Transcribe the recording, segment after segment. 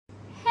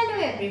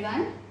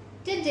everyone.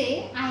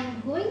 Today I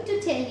am going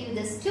to tell you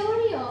the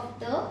story of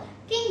the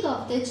King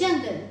of the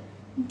Jungle.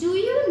 Do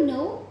you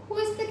know who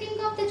is the King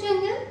of the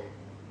Jungle?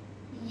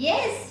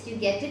 Yes, you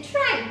get it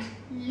right.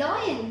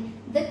 Lion,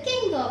 the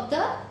King of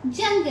the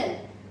Jungle.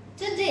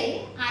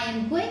 Today I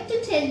am going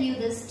to tell you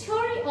the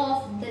story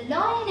of the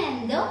lion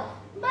and the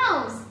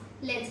mouse.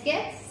 Let's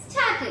get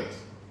started.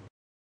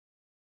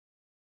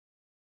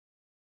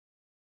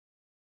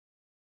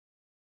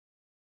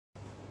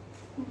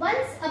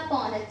 Once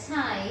upon a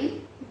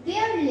time,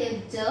 there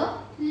lived a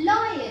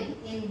lion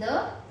in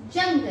the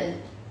jungle.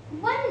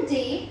 One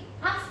day,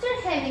 after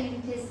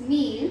having his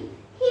meal,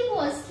 he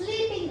was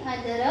sleeping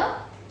under a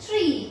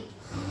tree.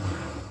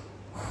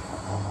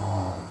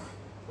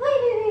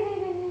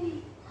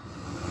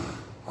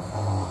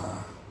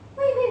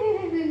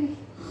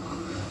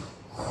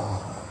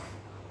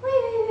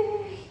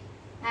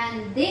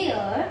 And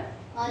there,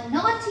 a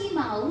naughty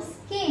mouse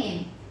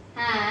came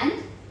and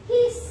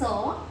he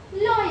saw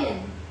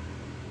lion.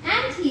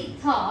 And he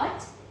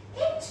thought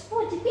it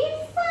would be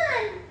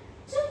fun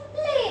to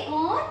play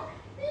on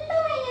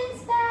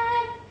lion's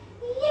back.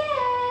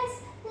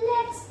 Yes,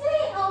 let's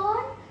play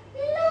on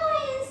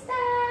lion's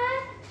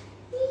back.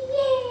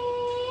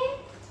 Yay!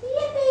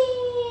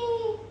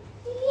 Yippee!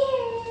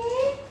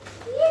 Yay!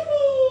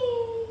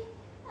 Yippee!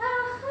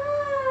 Aha!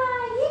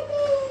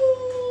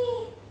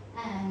 Yippee!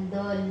 And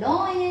the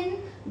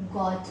lion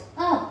got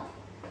up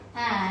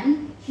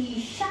and he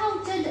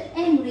shouted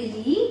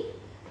angrily,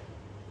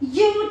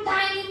 "You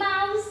tiny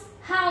mouse,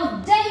 how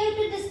dare you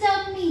to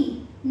disturb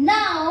me?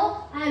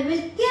 Now I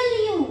will kill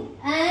you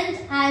and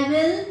I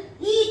will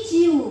eat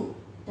you."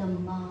 The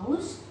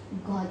mouse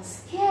got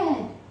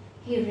scared.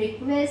 He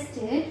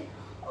requested,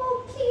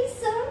 "Oh, please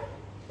sir,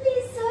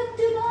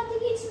 do not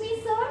eat me,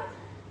 sir.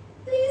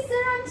 Please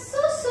sir, I'm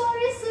so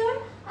sorry sir.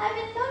 I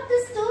will not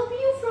disturb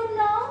you from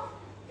now.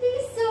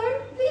 Please sir,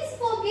 please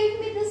forgive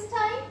me this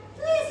time.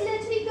 Please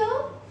let me go.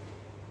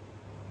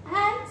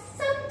 And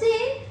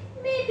someday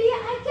maybe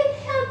I can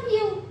help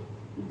you."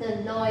 The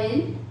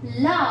lion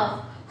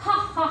laughed. "Ha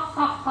ha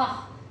ha ha.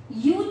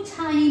 You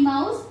tiny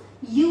mouse,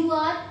 you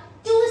are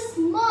too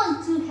small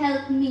to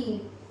help me.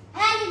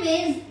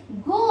 Anyways,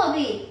 go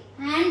away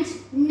and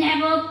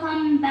never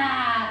come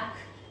back."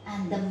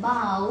 And the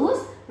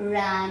mouse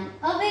ran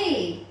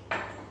away.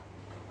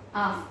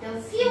 After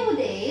a few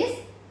days,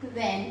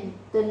 when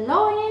the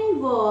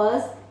lion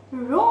was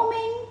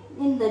roaming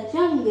in the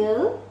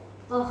jungle,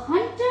 a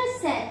hunter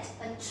set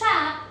a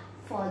trap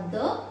for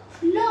the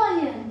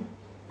lion,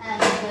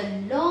 and the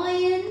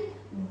lion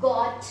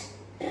got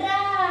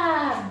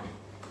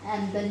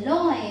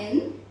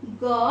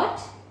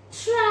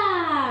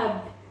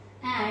trapped.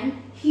 And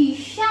he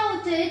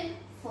shouted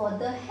for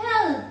the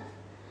help.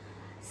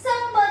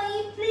 "Somebody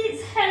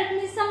please help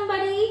me,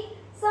 somebody.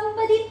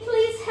 Somebody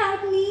please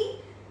help me.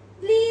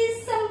 Please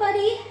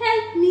somebody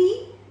help me."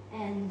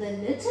 And the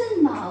little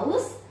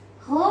mouse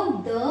heard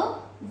the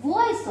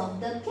voice of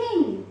the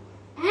king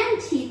and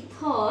he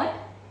thought,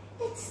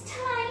 "It's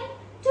time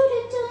to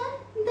return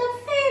the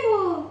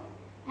favor."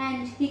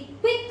 And he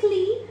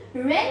quickly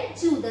ran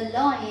to the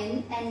lion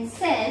and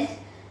said,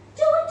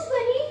 "Don't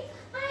worry,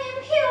 I am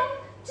here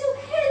to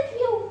help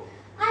you.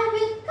 I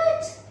will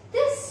cut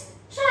this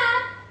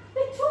trap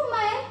through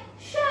my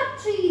sharp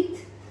teeth."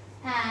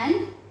 And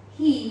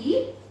he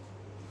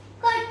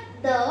cut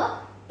the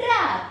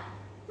trap.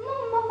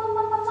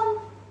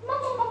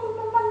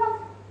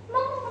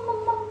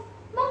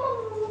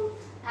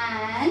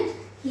 And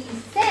he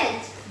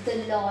set the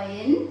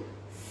lion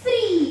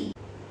free.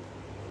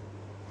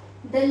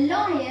 The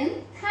lion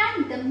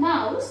thanked the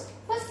mouse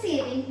for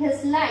saving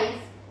his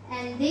life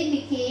and they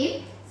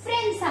became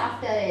friends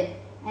after it.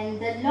 And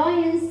the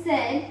lion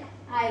said,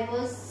 "I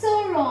was so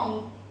wrong.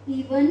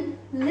 Even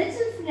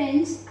little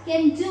friends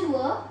can do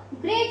a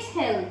great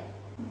help."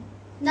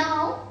 Now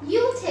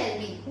you tell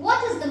me, what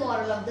is the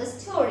moral of the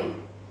story?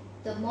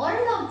 The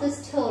moral of the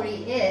story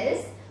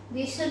is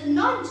we should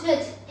not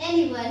judge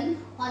anyone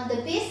on the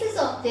basis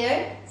of their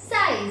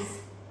size.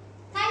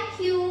 Thank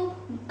you.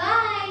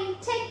 Bye.